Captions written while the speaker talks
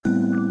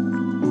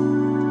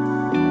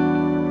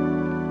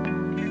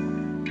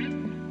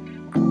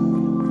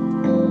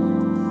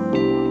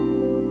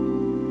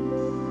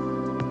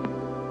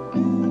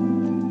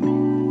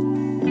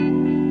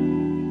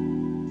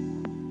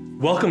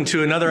Welcome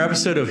to another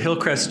episode of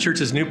Hillcrest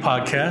Church's new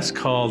podcast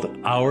called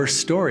Our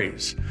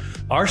Stories.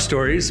 Our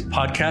Stories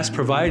podcast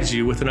provides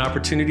you with an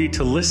opportunity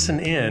to listen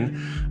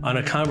in on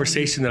a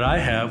conversation that I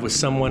have with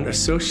someone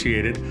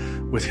associated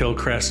with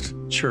Hillcrest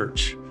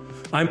Church.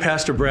 I'm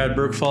Pastor Brad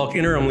Burkfalk,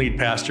 interim lead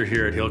pastor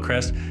here at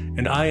Hillcrest,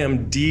 and I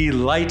am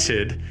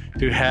delighted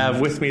to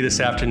have with me this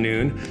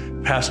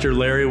afternoon Pastor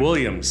Larry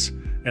Williams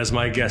as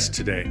my guest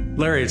today.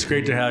 Larry, it's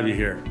great to have you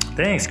here.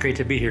 Thanks, great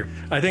to be here.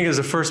 I think as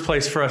a first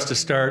place for us to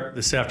start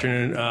this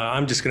afternoon,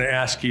 I'm just going to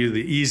ask you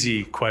the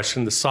easy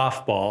question, the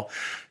softball.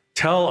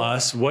 Tell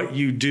us what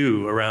you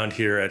do around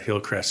here at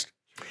Hillcrest.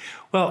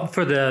 Well,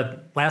 for the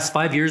last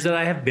 5 years that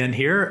I have been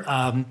here,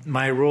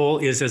 my role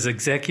is as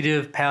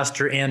executive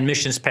pastor and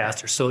missions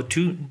pastor, so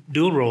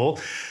dual role.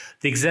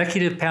 The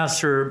executive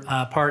pastor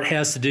part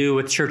has to do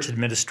with church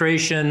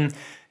administration,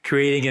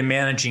 creating and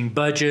managing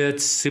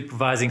budgets,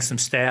 supervising some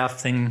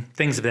staff,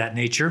 things of that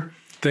nature.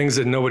 Things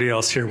that nobody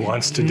else here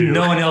wants to do.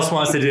 No one else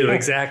wants to do.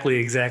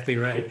 Exactly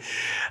right.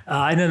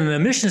 And then the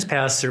missions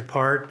pastor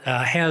part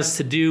has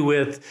to do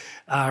with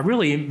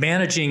really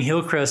managing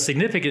Hillcrest's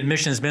significant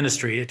missions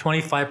ministry.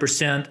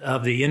 25%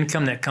 of the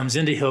income that comes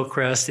into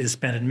Hillcrest is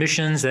spent in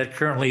missions. That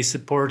currently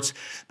supports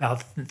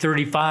about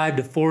 35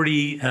 to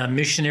 40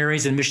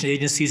 missionaries and mission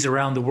agencies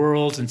around the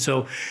world. And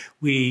so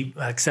we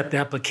accept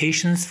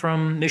applications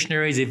from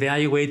missionaries,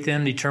 evaluate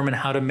them, determine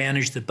how to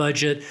manage the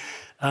budget,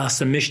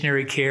 some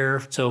missionary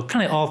care. So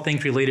kind of all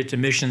things related to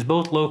missions,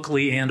 both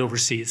locally and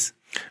overseas.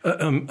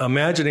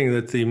 Imagining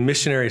that the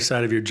missionary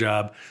side of your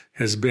job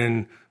has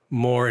been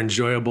more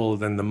enjoyable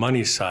than the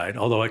money side,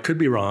 although I could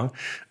be wrong.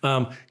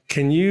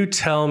 Can you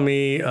tell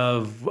me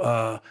of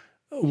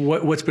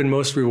what's been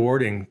most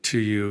rewarding to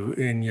you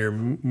in your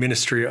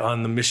ministry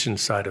on the mission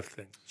side of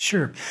things?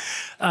 Sure.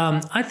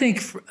 I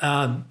think,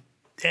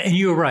 and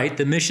you're right,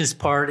 the missions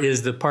part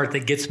is the part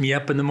that gets me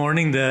up in the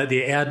morning.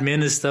 The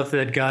admin is stuff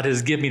that God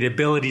has given me the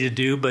ability to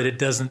do, but it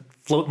doesn't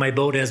float my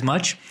boat as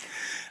much.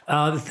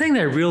 The thing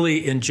that I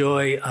really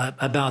enjoy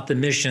about the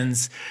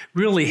missions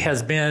really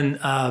has been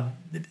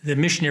the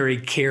missionary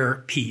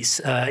care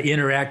piece,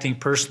 interacting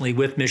personally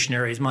with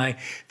missionaries. My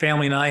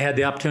family and I had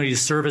the opportunity to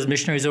serve as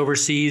missionaries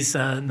overseas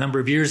a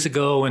number of years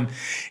ago,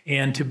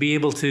 and to be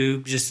able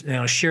to just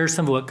share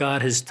some of what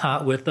God has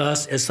taught with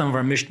us as some of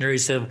our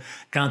missionaries have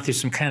gone through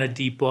some kind of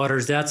deep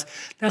waters. That's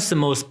the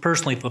most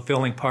personally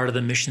fulfilling part of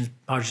the missions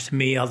project to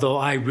me, although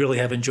I really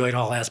have enjoyed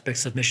all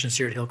aspects of missions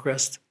here at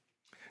Hillcrest.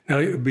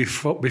 Now,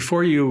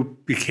 before you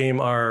became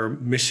our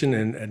mission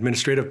and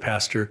administrative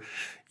pastor,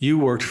 you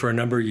worked for a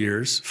number of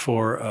years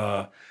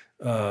for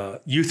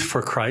Youth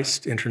for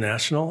Christ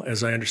International,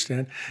 as I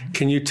understand. Mm-hmm.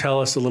 Can you tell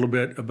us a little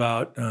bit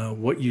about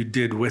what you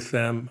did with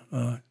them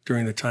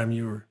during the time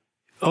you were?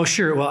 Oh,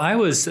 sure. Well, I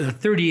was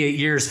 38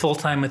 years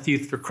full-time with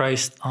Youth for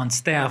Christ on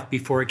staff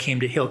before I came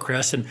to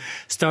Hillcrest, and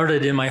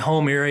started in my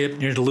home area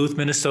near Duluth,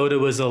 Minnesota,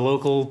 was a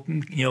local,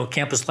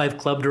 campus life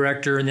club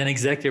director and then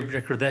executive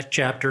director of that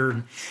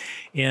chapter.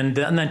 And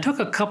then took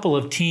a couple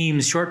of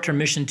teams, short-term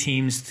mission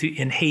teams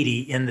in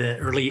Haiti in the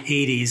early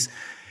 80s.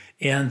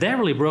 And that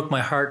really broke my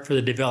heart for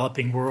the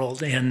developing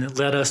world and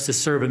led us to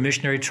serve a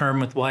missionary term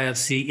with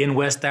YFC in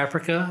West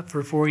Africa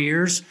for 4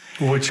 years.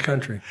 Which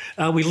country?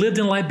 We lived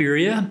in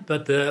Liberia,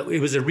 but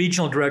it was a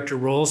regional director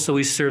role. So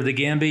we served the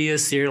Gambia,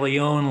 Sierra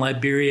Leone,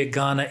 Liberia,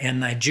 Ghana, and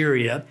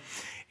Nigeria.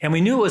 And we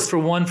knew it was for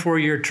 1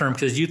 4-year term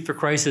because Youth for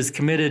Christ is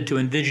committed to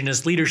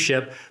indigenous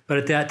leadership, but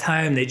at that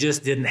time they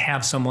just didn't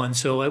have someone,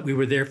 so we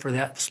were there for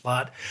that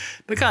slot.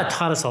 But God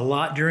taught us a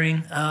lot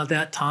during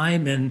that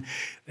time, and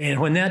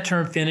when that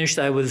term finished,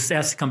 I was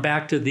asked to come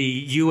back to the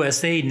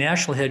USA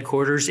national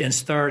headquarters and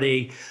start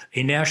a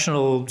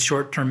national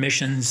short-term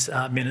missions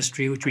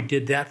ministry, which we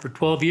did that for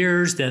 12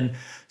 years, then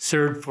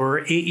served for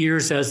 8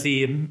 years as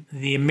the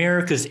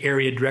Americas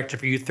area director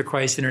for Youth for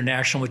Christ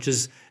International, which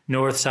is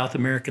North, South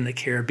America, and the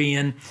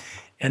Caribbean,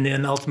 and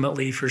then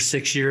ultimately for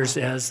 6 years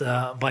as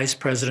vice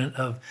president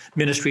of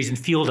ministries and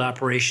field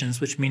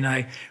operations, which mean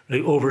I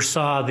really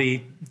oversaw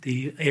the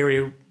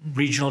area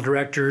regional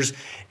directors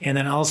and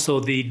then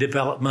also the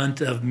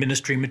development of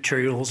ministry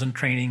materials and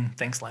training,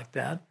 things like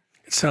that.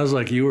 It sounds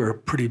like you were a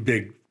pretty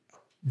big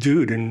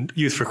dude in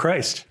Youth for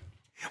Christ.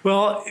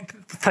 Well,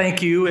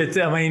 thank you.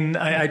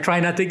 I try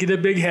not to get a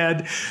big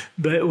head,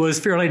 but it was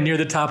fairly near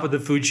the top of the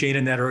food chain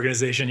in that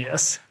organization,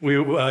 yes.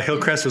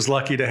 Hillcrest was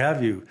lucky to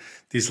have you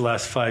these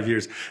last 5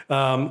 years.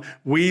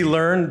 We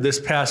learned this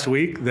past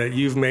week that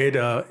you've made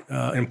an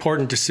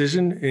important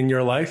decision in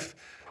your life,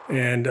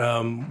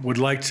 and would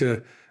like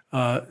to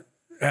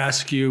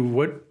ask you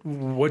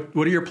what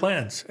are your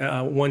plans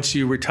once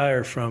you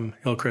retire from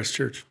Hillcrest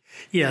Church?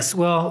 Yes,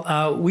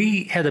 well,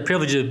 we had the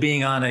privilege of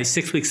being on a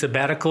 6-week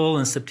sabbatical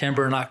in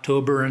September and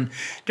October, and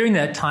during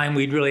that time,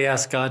 we'd really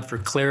asked God for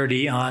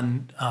clarity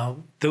on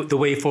the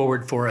way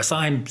forward for us.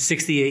 I'm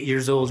 68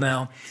 years old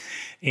now,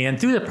 And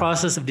through the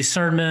process of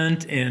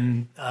discernment,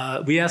 and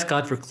we asked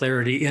God for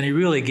clarity, and He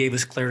really gave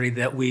us clarity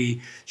that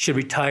we should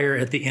retire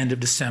at the end of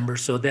December.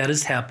 So that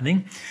is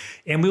happening.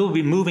 And we will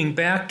be moving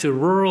back to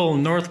rural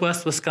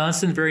northwest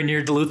Wisconsin, very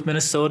near Duluth,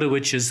 Minnesota,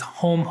 which is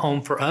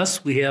home for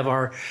us. We have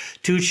our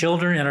 2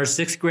 children and our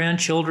 6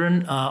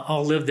 grandchildren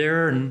all live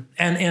there,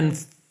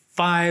 and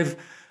 5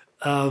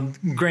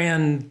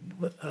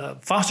 grand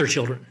foster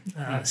children.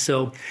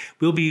 So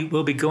we'll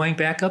be going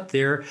back up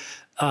there.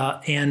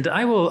 And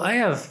I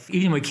have,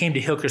 even when we came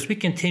to Hillcrest, we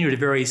continued a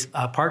very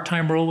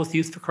part-time role with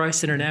Youth for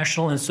Christ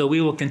International, and so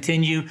we will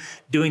continue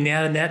doing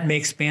that, and that may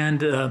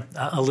expand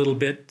a little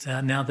bit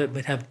now that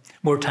we have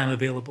more time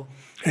available.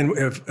 And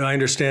if I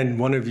understand,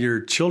 one of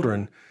your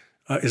children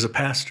is a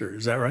pastor,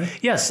 is that right?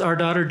 Yes, our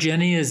daughter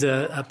Jenny is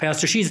a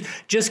pastor. She's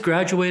just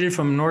graduated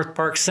from North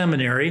Park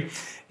Seminary,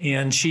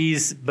 and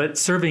she's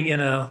serving in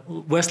a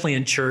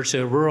Wesleyan church,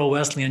 a rural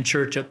Wesleyan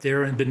church up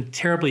there, and been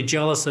terribly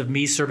jealous of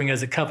me serving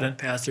as a covenant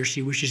pastor.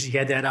 She wishes she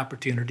had that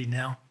opportunity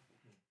now.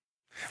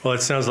 Well,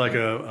 it sounds like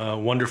a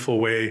wonderful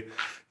way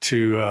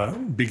to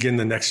begin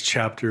the next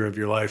chapter of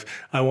your life.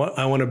 I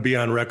want to be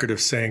on record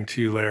of saying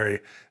to you,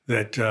 Larry,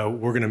 that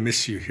we're going to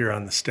miss you here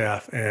on the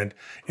staff. And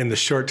in the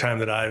short time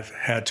that I've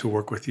had to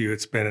work with you,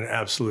 it's been an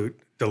absolute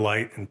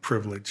delight and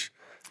privilege.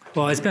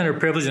 Well, it's been a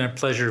privilege and a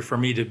pleasure for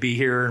me to be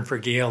here, and for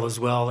Gail as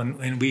well.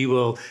 And we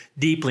will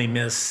deeply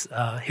miss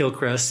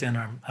Hillcrest and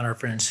our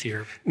friends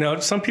here. Now,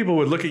 some people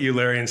would look at you,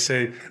 Larry, and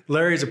say,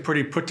 Larry's a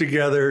pretty put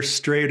together,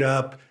 straight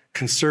up,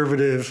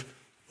 conservative,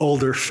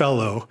 older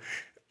fellow.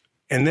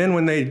 And then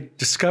when they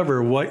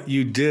discover what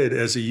you did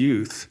as a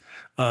youth,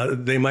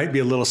 they might be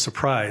a little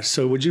surprised.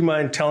 So would you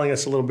mind telling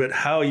us a little bit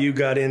how you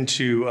got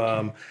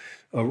into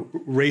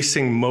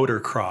racing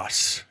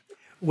motocross?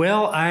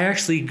 Well, I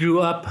actually grew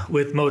up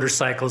with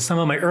motorcycles. Some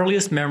of my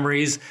earliest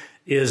memories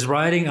is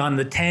riding on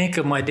the tank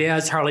of my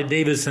dad's Harley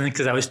Davidson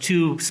because I was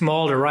too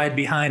small to ride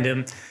behind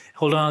him,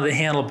 hold on to the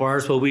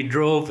handlebars while we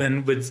drove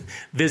and would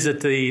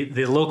visit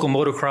the local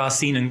motocross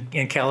scene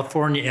in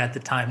California at the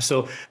time.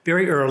 So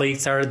very early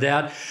started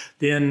that.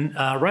 Then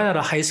right out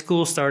of high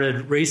school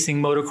started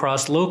racing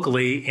motocross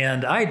locally,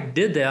 and I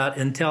did that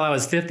until I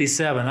was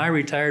 57. I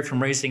retired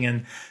from racing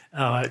in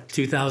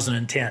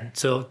 2010.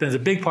 So it's been a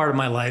big part of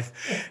my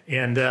life.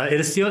 And it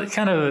is still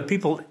kind of,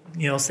 people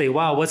say,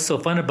 wow, what's so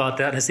fun about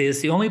that? And I say, it's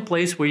the only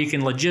place where you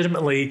can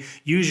legitimately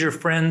use your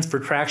friends for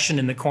traction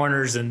in the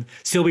corners and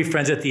still be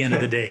friends at the end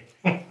of the day.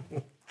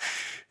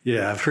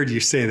 Yeah, I've heard you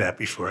say that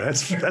before.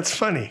 That's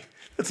funny.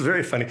 That's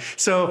very funny.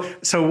 So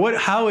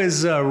how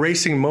is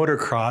racing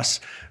motocross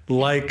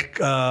like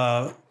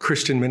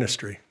Christian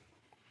ministry?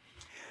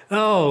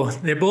 Oh,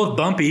 they're both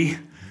bumpy.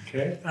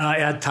 Okay.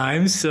 At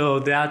times, so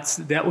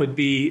that would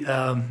be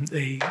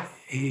a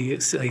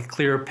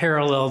clear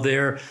parallel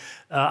there.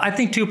 I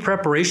think too,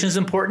 preparation is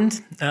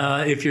important.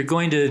 If you're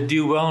going to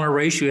do well in a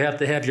race, you have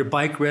to have your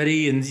bike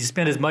ready, and you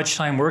spend as much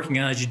time working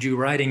on it as you do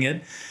riding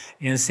it.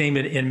 And same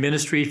in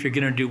ministry, if you're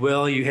going to do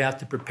well, you have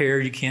to prepare.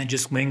 You can't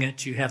just wing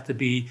it. You have to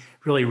be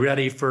really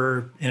ready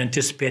for and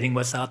anticipating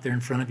what's out there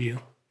in front of you.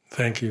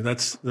 Thank you.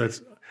 That's.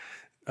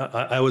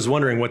 I was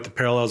wondering what the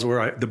parallels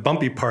were. The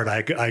bumpy part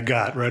I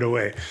got right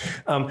away.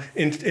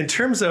 In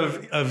terms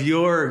of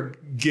your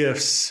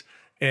gifts,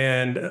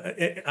 and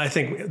I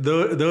think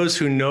those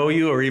who know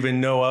you or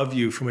even know of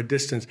you from a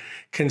distance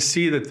can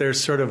see that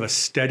there's sort of a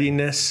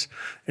steadiness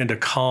and a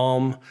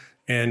calm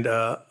and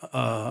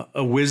a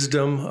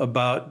wisdom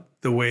about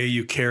the way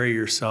you carry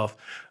yourself.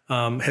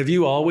 Have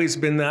you always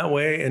been that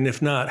way? And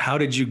if not, how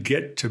did you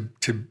get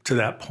to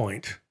that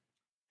point?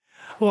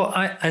 Well,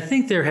 I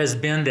think there has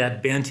been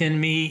that bent in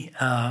me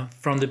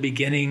from the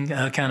beginning,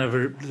 kind of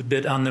a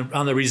bit on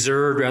the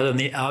reserved rather than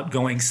the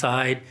outgoing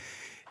side.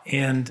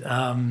 And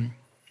and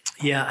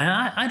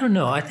I don't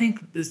know. I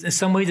think in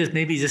some ways it's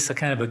maybe just a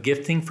kind of a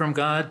gifting from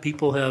God.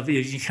 People have,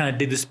 you kind of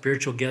did the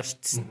spiritual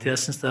gifts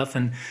test and stuff,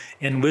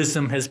 and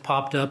wisdom has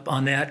popped up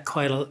on that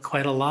quite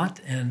a lot.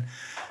 And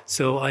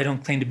so I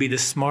don't claim to be the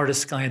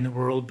smartest guy in the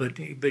world,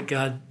 but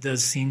God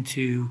does seem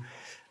to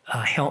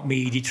help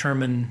me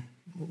determine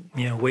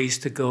ways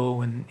to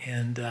go and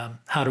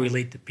how to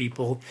relate to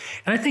people.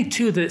 And I think,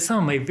 too, that some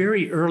of my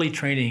very early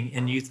training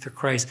in Youth for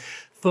Christ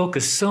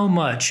focused so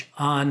much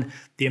on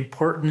the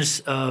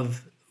importance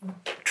of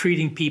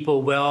treating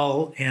people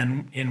well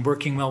and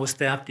working well with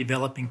staff,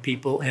 developing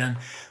people. And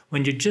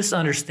when you just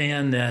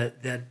understand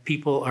that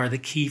people are the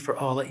key for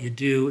all that you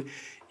do,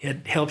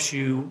 it helps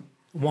you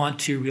want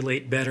to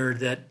relate better,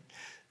 that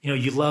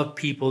you love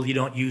people, you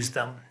don't use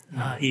them,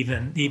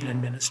 even in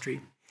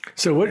ministry.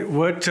 So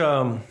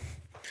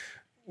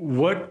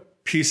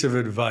what piece of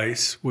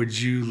advice would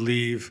you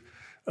leave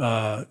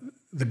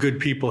the good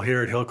people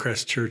here at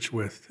Hillcrest Church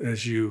with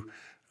as you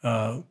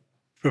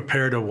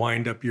prepare to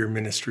wind up your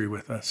ministry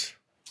with us?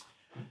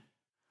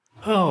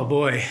 Oh,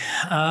 boy.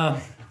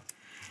 I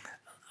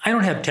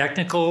don't have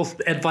technical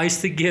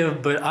advice to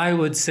give, but I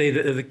would say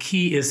that the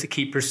key is to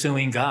keep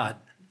pursuing God,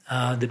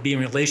 to be in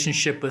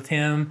relationship with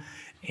Him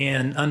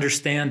and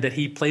understand that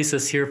He placed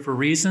us here for a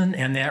reason,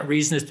 and that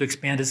reason is to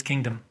expand His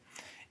kingdom.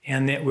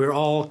 and that we're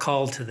all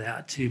called to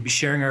that, to be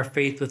sharing our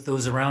faith with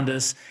those around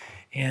us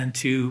and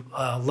to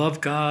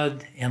love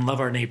God and love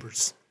our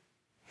neighbors.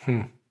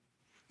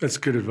 That's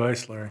good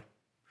advice, Larry.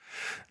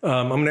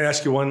 I'm going to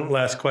ask you one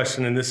last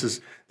question, and this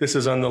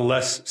is on the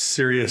less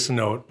serious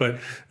note. But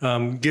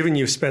given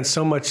you've spent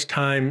so much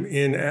time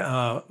in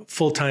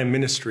full-time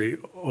ministry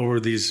over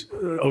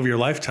your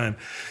lifetime,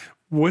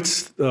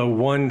 what's the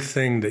one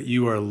thing that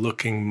you are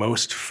looking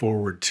most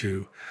forward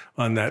to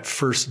on that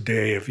first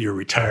day of your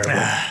retirement?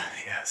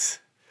 Yes,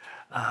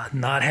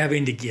 not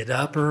having to get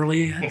up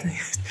early, I think.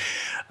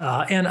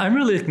 And I'm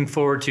really looking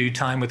forward to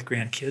time with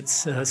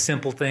grandkids.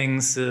 Simple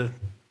things.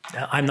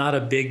 I'm not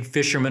a big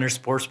fisherman or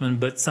sportsman,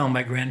 but some of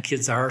my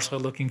grandkids are, so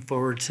I'm looking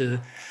forward to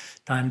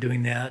time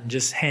doing that and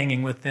just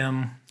hanging with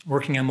them,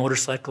 working on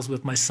motorcycles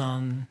with my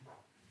son.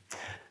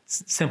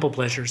 Simple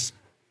pleasures.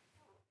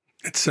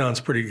 It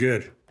sounds pretty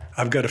good.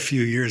 I've got a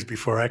few years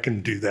before I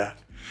can do that.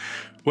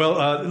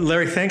 Well,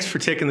 Larry, thanks for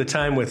taking the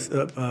time with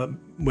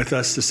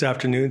us this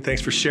afternoon.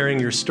 Thanks for sharing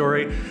your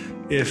story.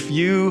 If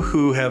you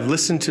who have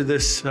listened to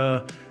this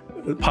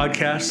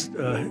podcast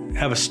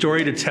have a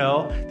story to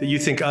tell that you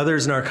think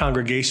others in our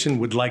congregation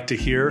would like to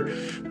hear,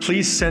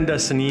 please send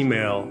us an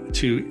email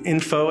to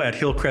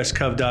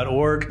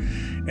info@hillcrestcov.org,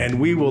 and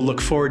we will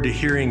look forward to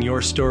hearing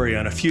your story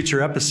on a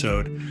future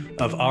episode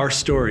of Our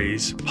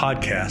Stories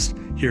podcast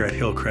here at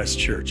Hillcrest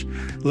Church.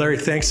 Larry,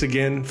 thanks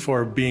again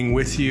for being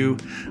with you.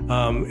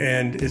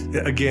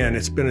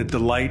 It's been a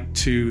delight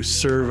to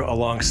serve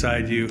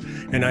alongside you.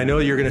 And I know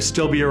you're going to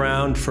still be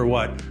around for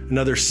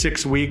another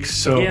 6 weeks.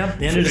 So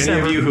if any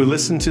of you who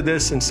listen to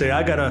this and say,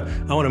 I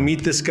want to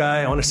meet this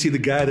guy, I want to see the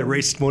guy that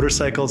raced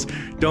motorcycles,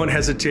 don't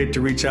hesitate to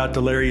reach out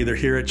to Larry either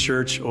here at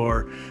church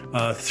or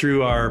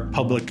through our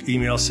public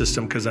email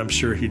system, because I'm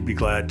sure he'd be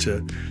glad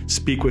to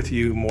speak with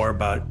you more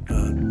about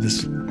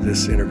this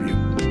interview.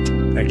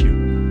 Thank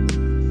you.